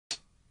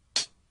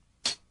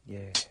Yeah.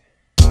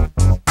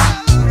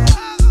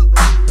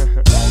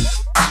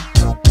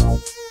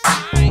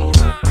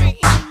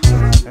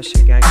 That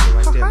shit gangster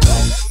right there,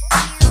 man.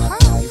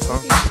 You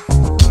funky?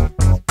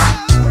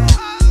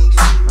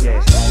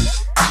 Yeah.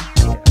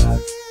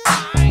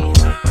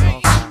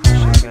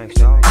 Shit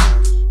gangster.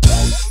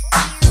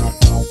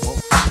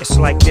 It's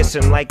like this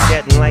and like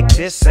that and like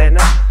this and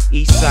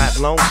Eastside,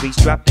 Long Beach,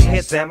 drop the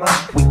hits, Emma.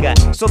 We got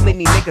so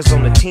many niggas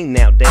on the team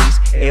nowadays.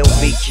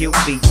 LBQ,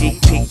 BD,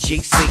 PG,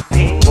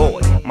 CP,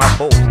 boys, my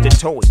boys, the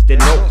toys, the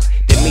noise.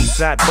 Them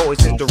Eastside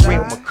boys is the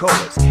real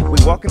McCoys. We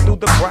walking through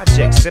the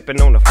project,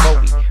 sipping on the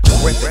 40.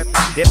 Ripping,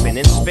 dipping,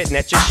 and spitting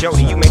at your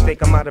shoulder. You may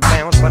think I'm out of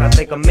bounds, but I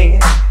think I'm in.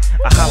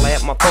 I holler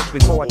at my folks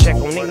before I check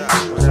on in.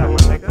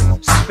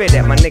 Spit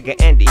at my nigga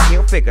Andy,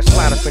 he'll figure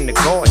slide up in the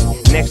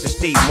garden next to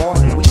Steve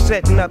Martin. We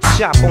setting up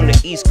shop on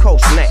the East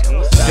Coast now.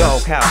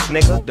 Doghouse,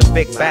 nigga, the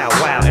big bow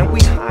wow. And we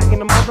high in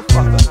the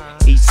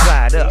motherfucker. East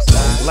side up,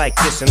 like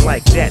this and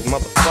like that,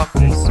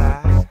 motherfucker. East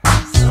side.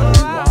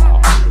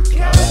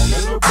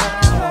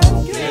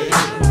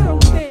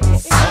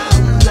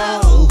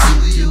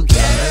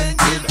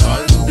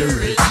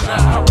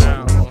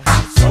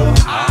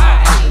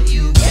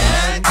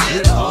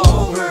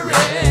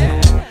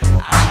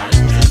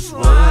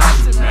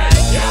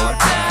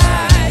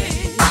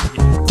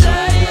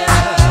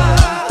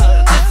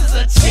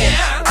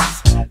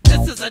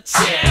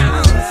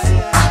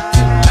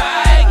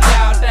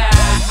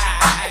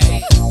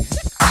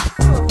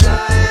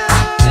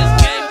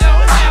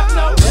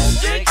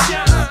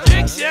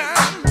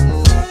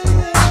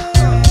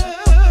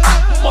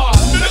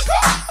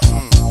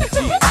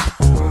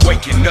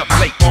 Up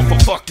late off a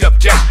fucked up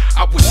day.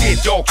 I was here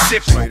dog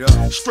sipping,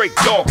 straight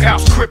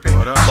doghouse crippin'.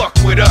 Fuck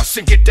with us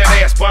and get that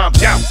ass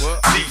bombed out.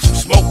 Leave some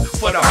smoke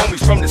for the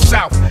homies from the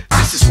south.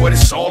 This is what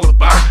it's all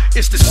about.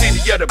 It's the city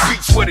of the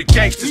beach where the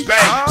gangsters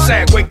bang.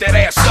 Sag, wake that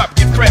ass up,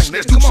 get fresh,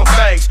 let's do some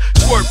things.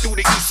 Swerve through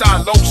the east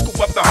side low, scoop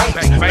up the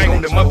homies. Bang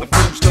on them other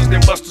fools, cause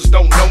them busters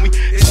don't know me.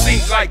 It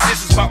seems like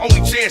this is my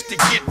only chance to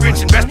get rich.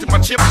 Investing my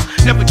chips,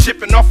 never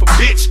chipping off a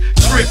bitch.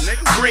 Trip,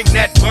 bring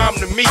that bomb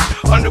to me.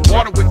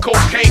 Underwater with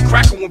cocaine,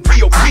 crackle and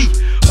POP.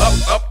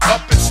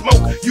 Up and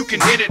smoke, you can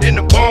hit it in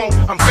the bone.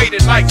 I'm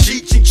faded like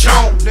Cheech and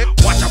Chong.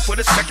 Watch out for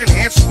the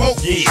secondhand smoke.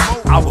 Yeah,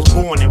 I was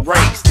born and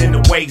raised in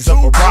the ways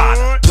of a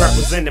rider,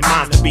 representing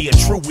mine to be a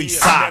true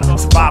East Sider.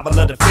 Survival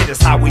of the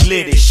fittest, how we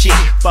live this shit.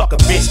 Fuck a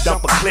bitch,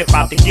 dump a clip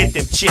out to get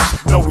them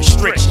chips. No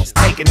restrictions,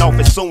 taking off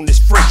as soon as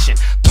friction.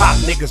 Pop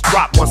niggas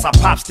drop once I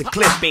pops the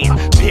clip in.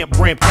 Pimp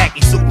brim,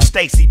 khaki suit and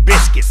Stacy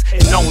biscuits.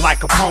 And known like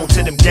Capone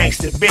to them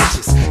gangster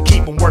bitches.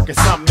 Keep them working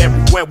something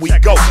everywhere we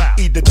go.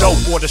 Either dope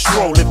or the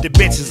stroll if the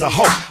bitch is a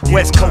hoe.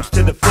 West Coast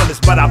to the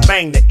fullest, but I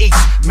bang the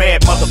East.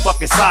 Mad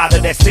motherfucking side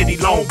of that city,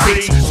 Long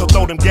Beach. So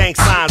throw them gang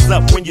signs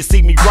up when you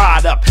see me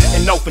ride up.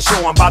 And know for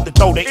sure I'm about to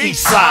throw the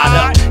East side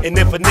up. And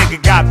if a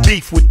nigga got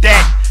beef with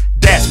that,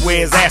 that's where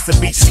his ass will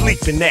be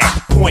sleeping at.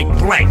 Point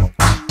blank.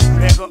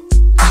 Nigga,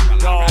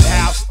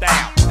 doghouse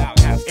style.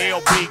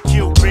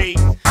 LBQB,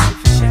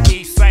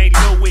 East St.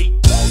 Louis,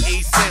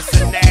 East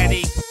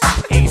Cincinnati,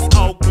 East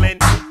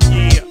Oakland,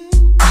 yeah.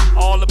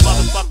 All the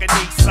motherfucking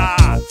East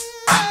sides.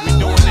 We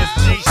doing this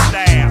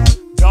G-style,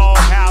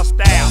 doghouse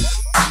style,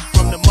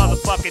 from the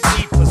motherfucking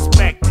E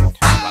perspective.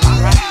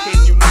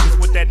 Hitting you niggas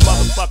with that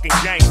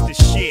motherfucking gangster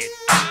shit.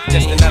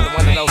 Just another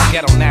one of those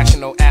ghetto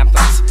national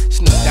anthems.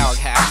 Snoop Dogg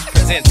House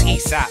presents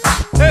Eastside.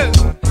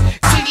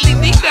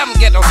 Tiddly them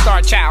ghetto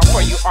star child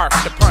for you arc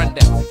to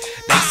ponder.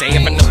 They say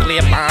if a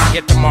nuclear bomb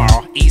hit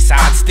tomorrow,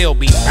 Eastside still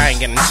be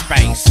banging in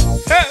space.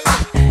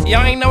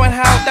 Y'all ain't knowing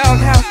how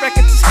Doghouse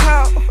Records is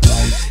called?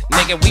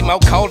 Nigga, we more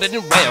colder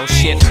than whale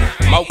shit.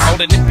 More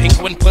colder than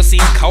penguin pussy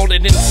and colder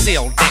than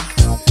seal dick.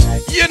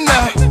 You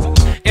know,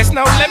 it's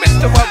no limits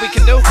to what we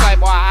can do,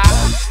 playboy.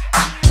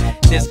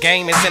 This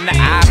game is in the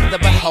eye of the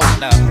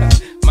beholder.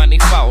 Money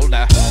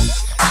folder.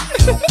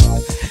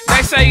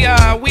 They say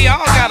we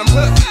all got them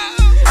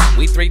hooked.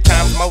 We 3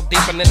 times more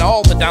deeper than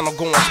all the Donald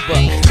Goins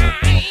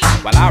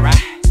book. Well,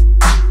 alright.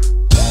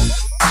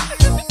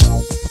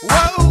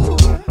 Whoa.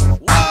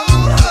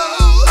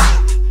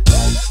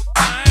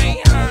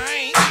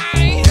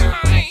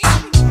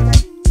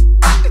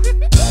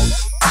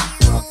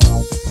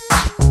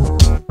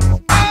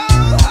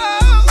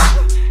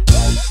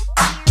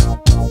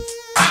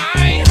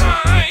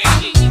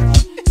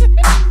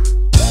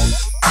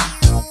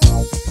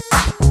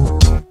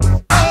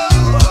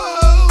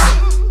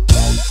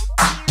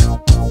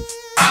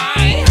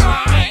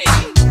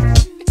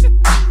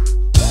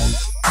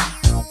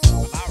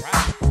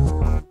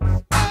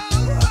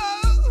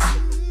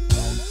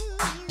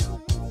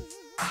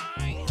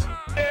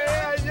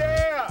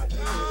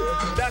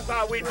 That's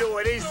how we do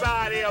it.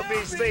 Eastside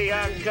LBC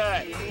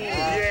uncut.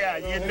 Yeah,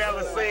 you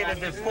never seen it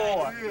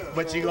before,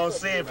 but you gonna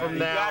see it from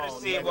now on. You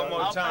gotta see it one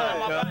more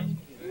time, huh?